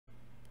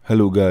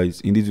Hello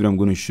guys, in this video I'm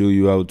going to show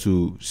you how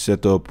to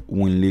set up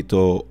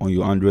Winlator on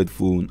your Android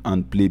phone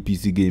and play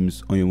PC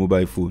games on your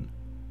mobile phone.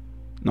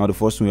 Now the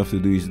first thing we have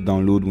to do is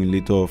download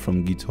Winlator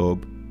from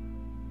GitHub.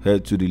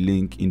 Head to the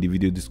link in the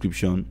video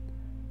description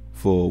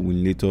for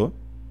Winlator,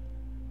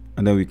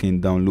 and then we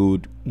can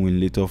download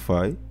Winlator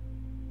file.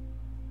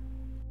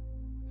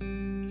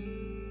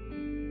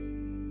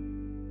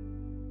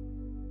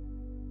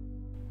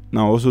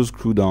 Now also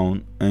scroll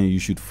down and you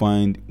should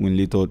find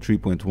Winlator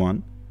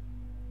 3.1.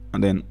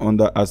 And then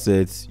under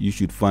assets you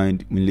should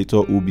find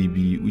Winlator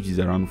OBB, which is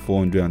around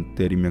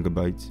 430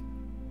 megabytes,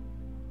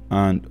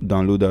 and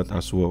download that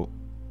as well.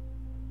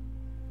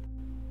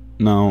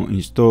 Now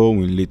install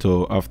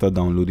Winlator after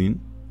downloading.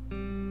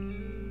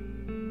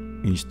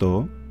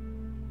 Install.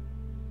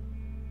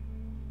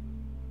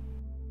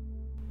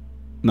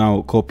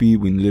 Now copy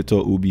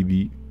Winlator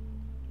OBB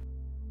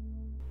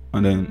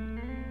and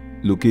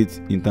then locate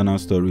internal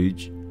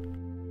storage,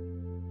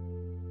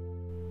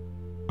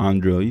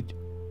 Android,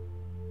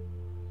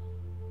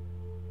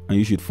 and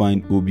you should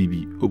find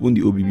OBB. Open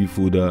the OBB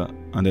folder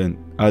and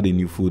then add a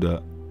new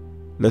folder.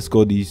 Let's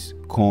call this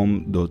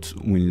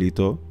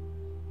com.winlator,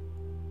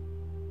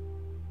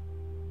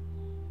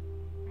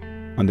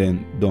 and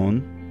then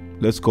done.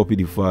 Let's copy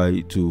the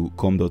file to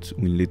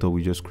com.winlator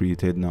we just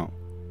created now.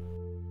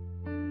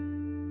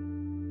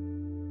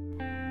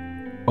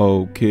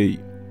 Okay,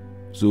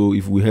 so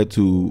if we head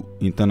to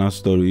internal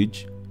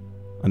storage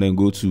and then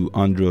go to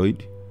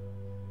Android,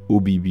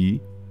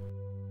 OBB,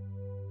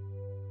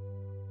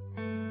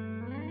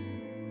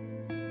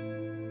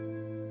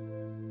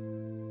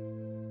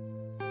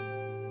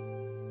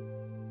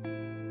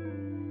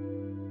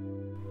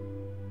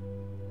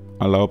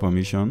 allow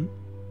permission,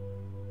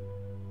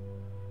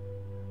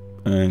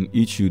 and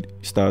it should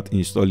start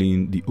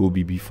installing the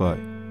OBB file.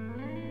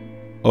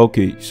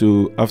 Okay,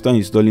 so after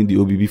installing the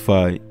OBB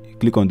file,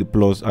 click on the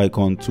plus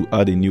icon to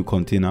add a new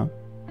container.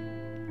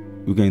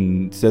 We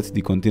can set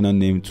the container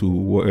name to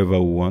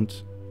whatever we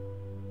want,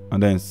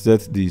 and then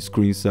set the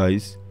screen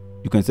size.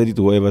 You can set it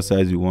to whatever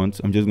size you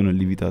want. I'm just going to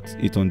leave it at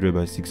 800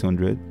 by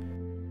 600.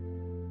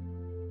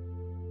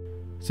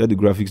 Set the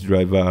graphics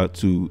driver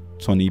to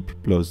Turnip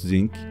plus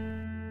Zinc.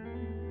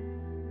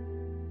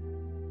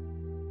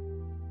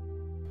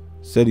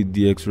 Set the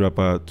DX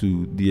wrapper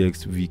to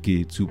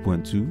DXVK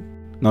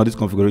 2.2. Now this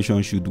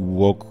configuration should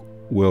work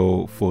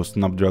well for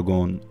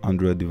Snapdragon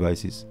Android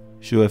devices.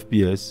 Show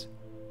FPS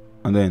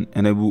and then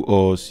enable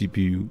all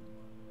CPU.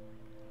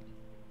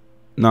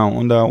 Now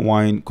under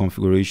Wine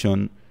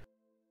configuration,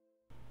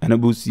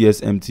 enable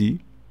CSMT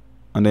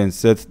and then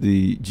set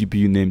the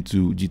GPU name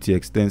to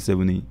GTX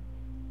 1070.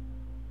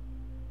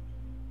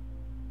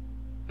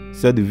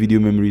 Set the video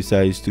memory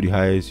size to the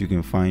highest you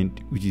can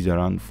find, which is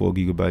around 4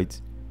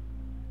 GB.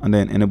 And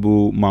then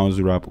enable mouse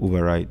wrap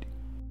override.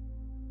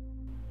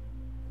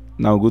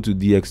 Now go to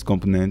DX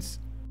components,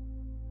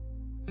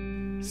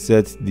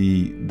 set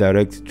the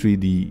direct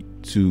 3D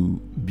to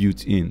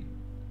built-in.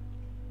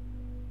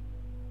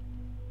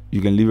 You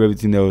can leave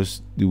everything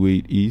else the way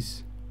it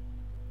is.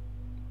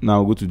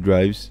 Now go to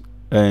drives,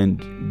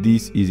 and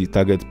this is the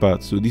target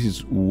path. So this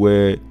is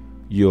where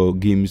your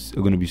games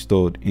are going to be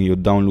stored, in your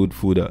download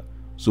folder.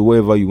 So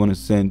wherever you want to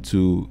send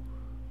to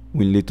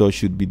Winlator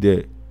should be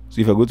there. So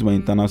if I go to my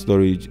internal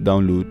storage,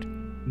 download,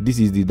 this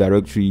is the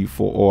directory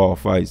for all our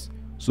files.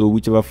 So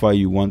whichever file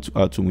you want to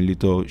add to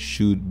Winlator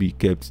should be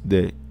kept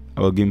there,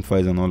 our game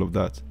files and all of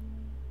that.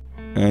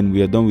 And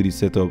we are done with the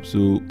setup.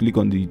 So click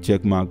on the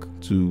check mark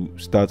to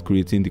start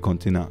creating the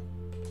container.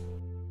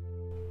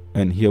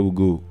 And here we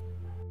go.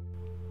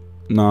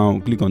 Now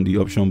click on the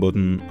option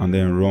button and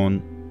then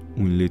run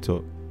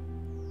Winlator.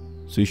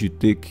 So it should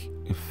take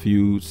a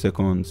few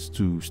seconds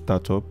to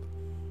start up.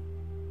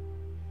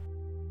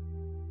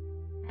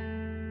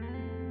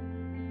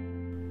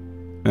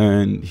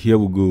 And here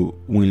we go.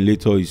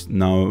 Winlator is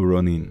now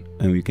running,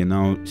 and we can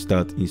now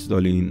start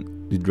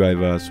installing the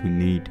drivers we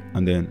need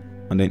and then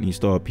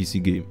install our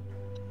PC game.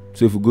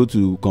 So if we go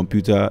to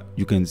computer,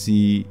 you can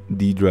see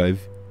D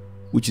drive,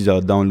 which is our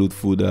download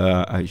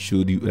folder I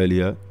showed you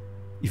earlier.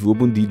 If you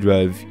open D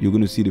drive, you're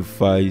going to see the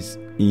files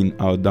in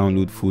our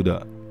download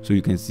folder. So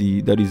you can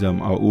see that is our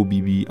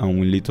OBB and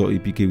Winlator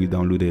APK we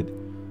downloaded.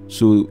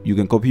 So you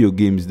can copy your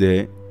games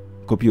there,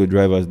 copy your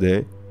drivers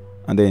there,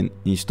 and then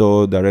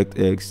install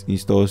DirectX,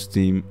 install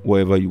Steam,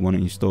 whatever you want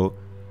to install,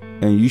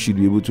 and you should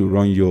be able to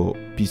run your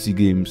PC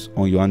games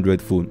on your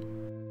Android phone.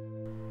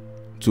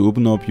 To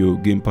open up your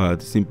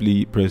gamepad,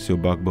 simply press your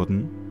back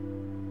button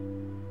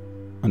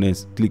and then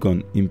click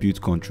on Input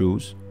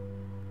Controls.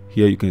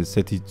 Here you can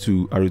set it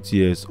to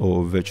RTS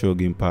or Virtual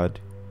Gamepad,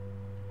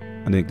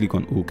 and then click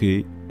on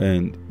OK,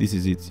 and this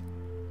is it.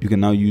 You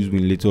can now use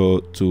Winlator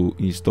to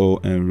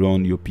install and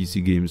run your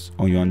PC games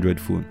on your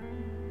Android phone.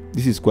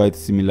 This is quite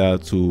similar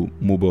to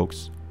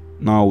Mobox.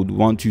 Now I would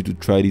want you to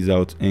try this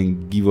out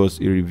and give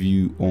us a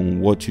review on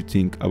what you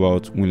think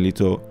about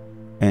Winlator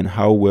and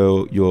how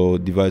well your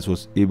device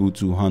was able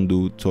to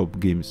handle top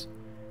games.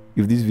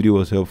 If this video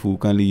was helpful,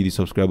 kindly hit the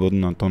subscribe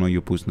button and turn on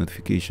your post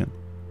notification.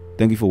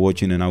 Thank you for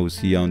watching, and I will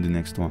see you on the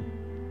next one.